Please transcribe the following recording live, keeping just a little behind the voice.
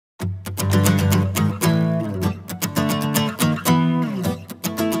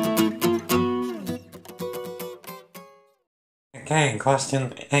Okay,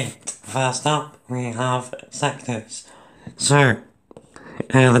 question 8. First up, we have sectors. So,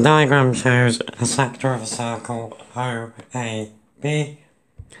 the diagram shows a sector of a circle OAB.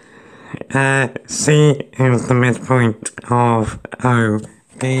 C is the midpoint of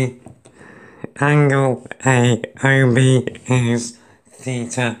OB. Angle AOB is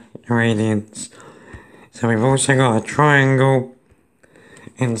theta radians. So we've also got a triangle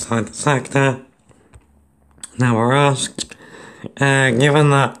inside the sector. Now we're asked, given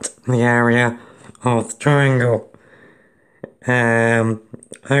that the area of the triangle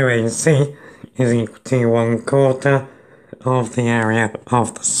OAC is equal to 1/4 of the area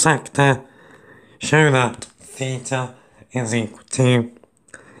of the sector, show that theta is equal to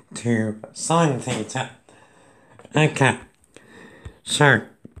 2 sine theta. Okay, so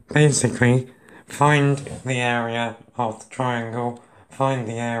basically find the area of the triangle, find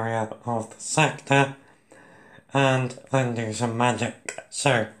the area of the sector, and then do some magic.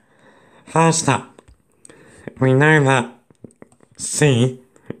 So, first up, we know that C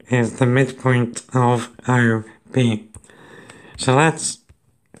is the midpoint of OB. So let's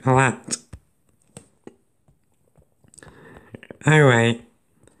let OA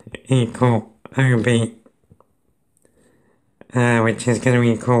equal OB, which is going to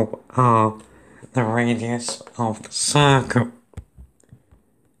equal R, the radius of the circle.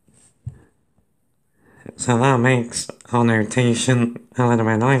 So that makes our notation a little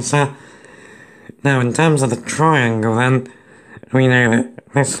bit nicer. Now in terms of the triangle then, we know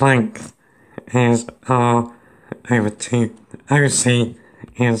that this length is R over 2. OC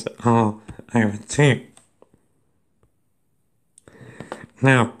is R over 2.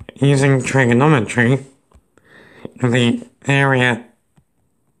 Now, using trigonometry, the area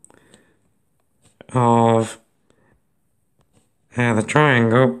of the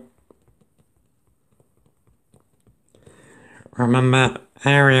triangle, remember,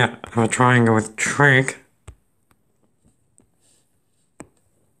 area of a triangle with trig,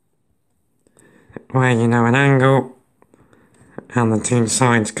 where you know an angle and the two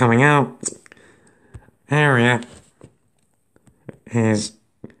sides coming out, area is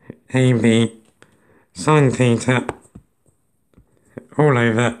AB sine theta all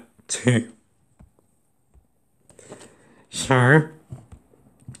over 2. So,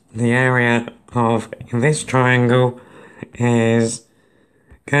 the area of this triangle is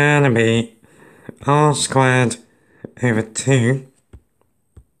going to be R squared over 2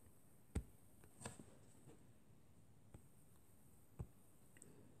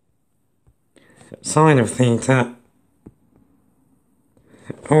 sine of theta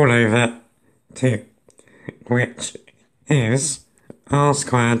all over 2, which is R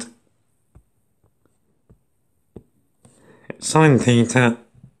squared sine theta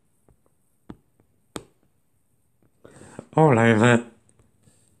all over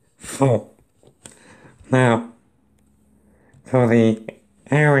 4. Now, for the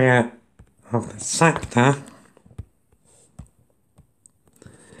area of the sector,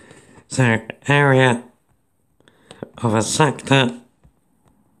 so area of a sector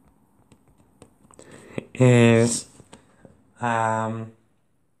is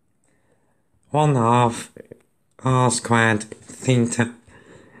 1/2 R squared theta.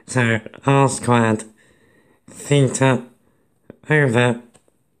 So R squared theta over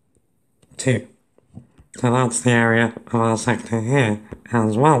 2. So that's the area of our sector here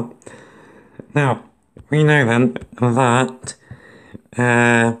as well. Now, we know then that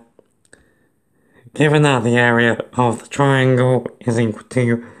given that the area of the triangle is equal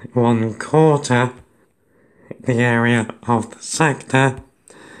to 1/4 the area of the sector,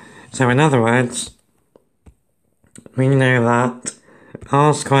 so in other words, we know that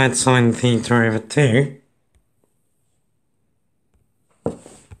R squared sine theta over 2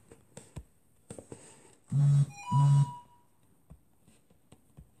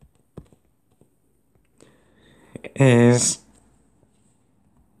 is,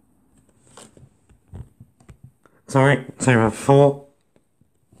 it's over 4.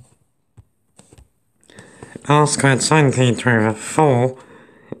 R squared sine theta over 4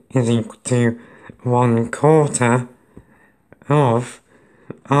 is equal to 1/4 of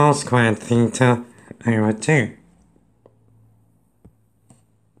R squared theta over 2.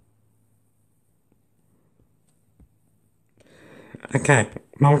 Okay,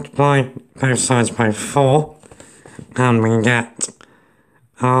 multiply both sides by 4 and we get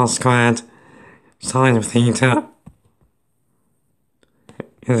R squared sine of theta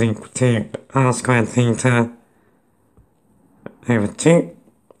is equal to R squared theta over 2.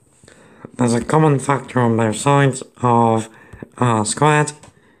 There's a common factor on both sides of R squared.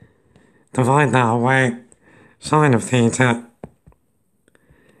 Divide that away. Sine of theta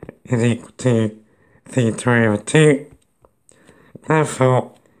is equal to theta over 2.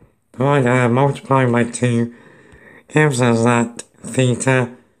 Therefore, multiplying by 2 gives us that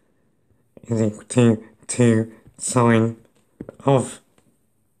theta is equal to 2 sine of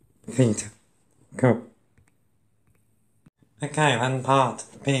theta. Cool. Okay, then part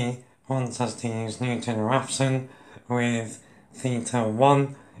B wants us to use Newton-Raphson with theta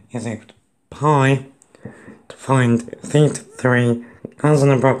 1 is equal to pi to find theta 3 as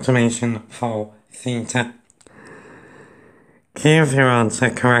an approximation for theta. Give your answer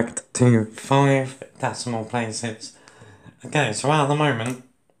correct to 5 decimal places. Okay, so at the moment,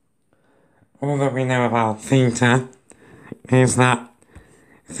 all that we know about theta is that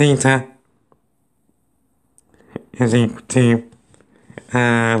theta is equal to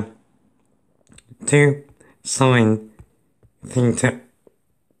 2 sine theta.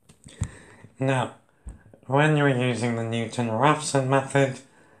 Now, when you're using the Newton-Raphson method,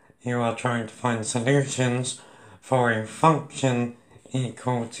 you are trying to find solutions for a function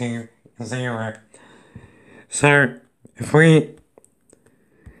equal to 0. So, if we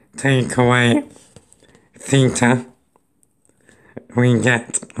take away theta, we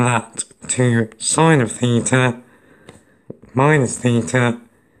get that 2 sine of theta minus theta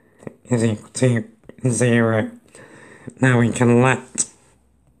is equal to 0. Now we can let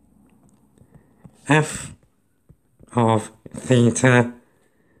f of theta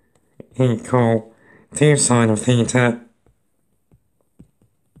equal 2 sine of theta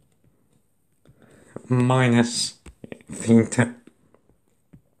minus theta.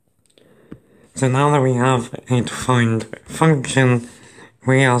 So now that we have a defined function,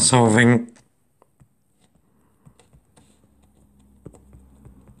 we are solving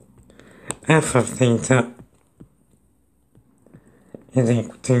f of theta is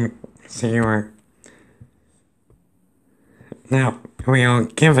equal to 0. Now, we are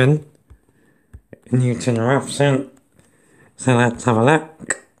given Newton-Raphson, so let's have a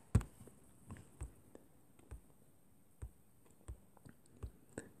look.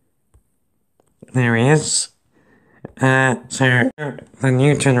 There he is. So, the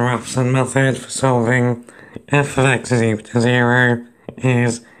Newton-Raphson method for solving f of x is equal to 0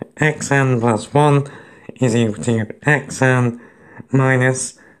 is xn plus 1 is equal to xn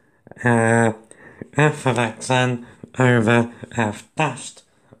minus f of xn over f dashed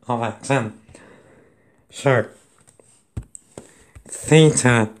of xn. So,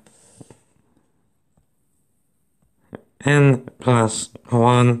 theta n plus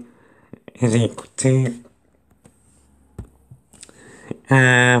 1 is equal to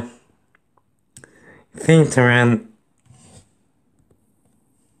theta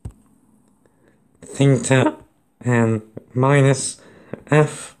n minus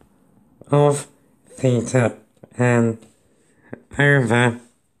f of theta n over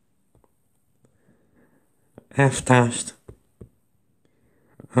f dashed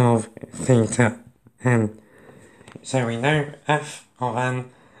of theta n. So we know f of n,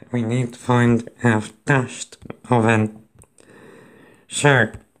 we need to find f dashed of n.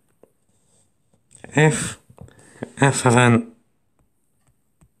 So, if f of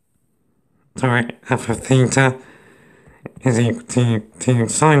theta is equal to 2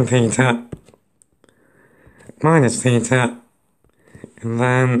 sine theta minus theta, and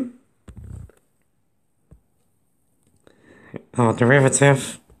then our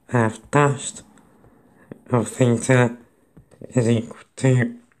derivative f dashed of theta is equal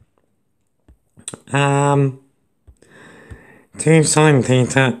to 2 sine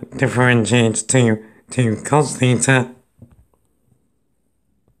theta differentiates to 2 cos theta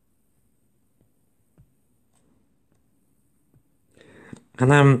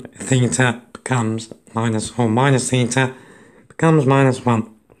and then theta becomes minus theta becomes minus 1.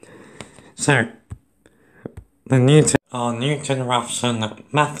 So, our Newton-Raphson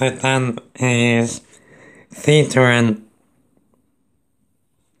method then is theta n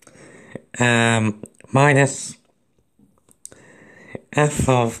minus f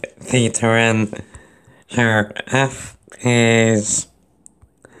of theta n. So f is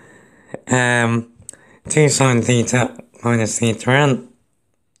 2 sine theta minus theta n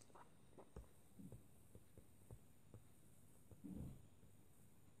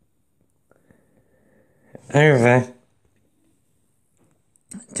over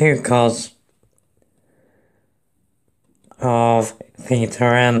 2 cos of theta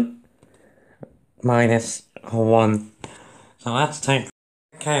n minus 1. So let's take...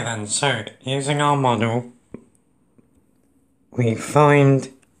 Okay then, so using our model, we find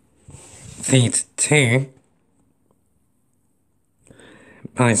theta 2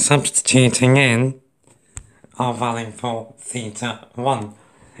 by substituting in our value for theta 1,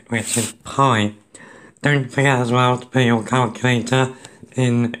 which is pi. Don't forget as well to put your calculator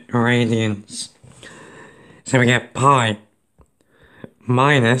in radians. So we get pi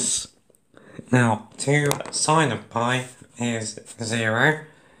minus, now 2 sine of pi is 0.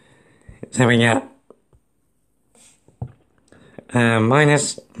 So we get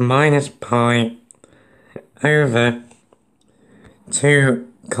minus pi over 2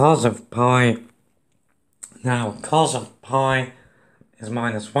 cos of pi. Now cos of pi is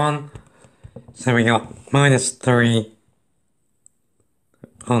minus 1. So we got minus 3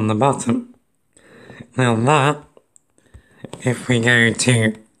 on the bottom. Now that, if we go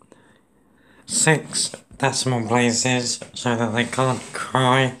to 6 decimal places so that they can't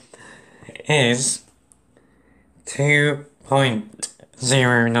cry, is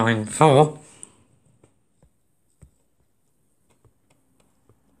 2.094.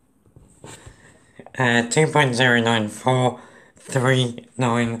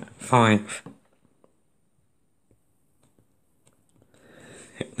 2.094395.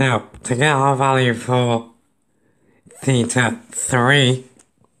 Now, to get our value for theta 3,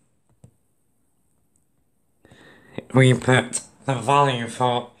 we put the value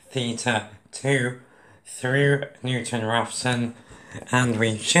for theta 2 through Newton-Raphson, and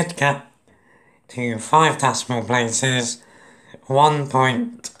we should get to 5 decimal places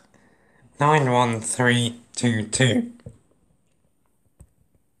 1.91322.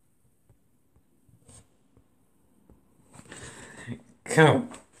 Cool.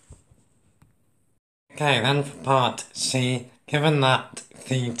 Okay, then for part C, given that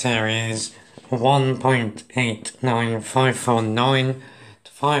theta is 1.89549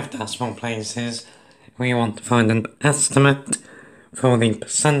 to 5 decimal places, we want to find an estimate for the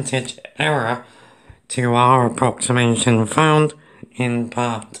percentage error to our approximation found in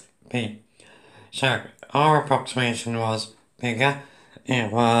part B. So, our approximation was bigger.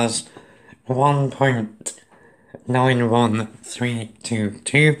 It was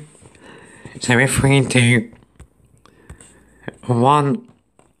 1.91322. So if we do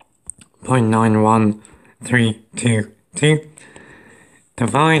 1.91322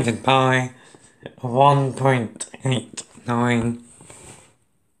 divided by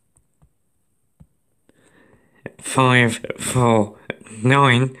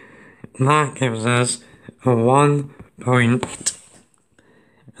 1.89549, that gives us a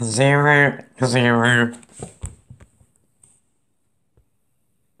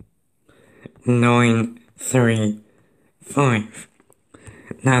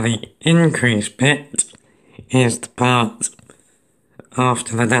Now the increase bit is the part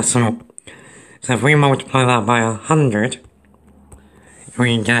after the decimal. So if we multiply that by 100,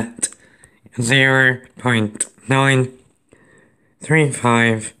 we get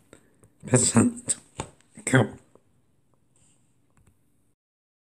 0.935%. Cool.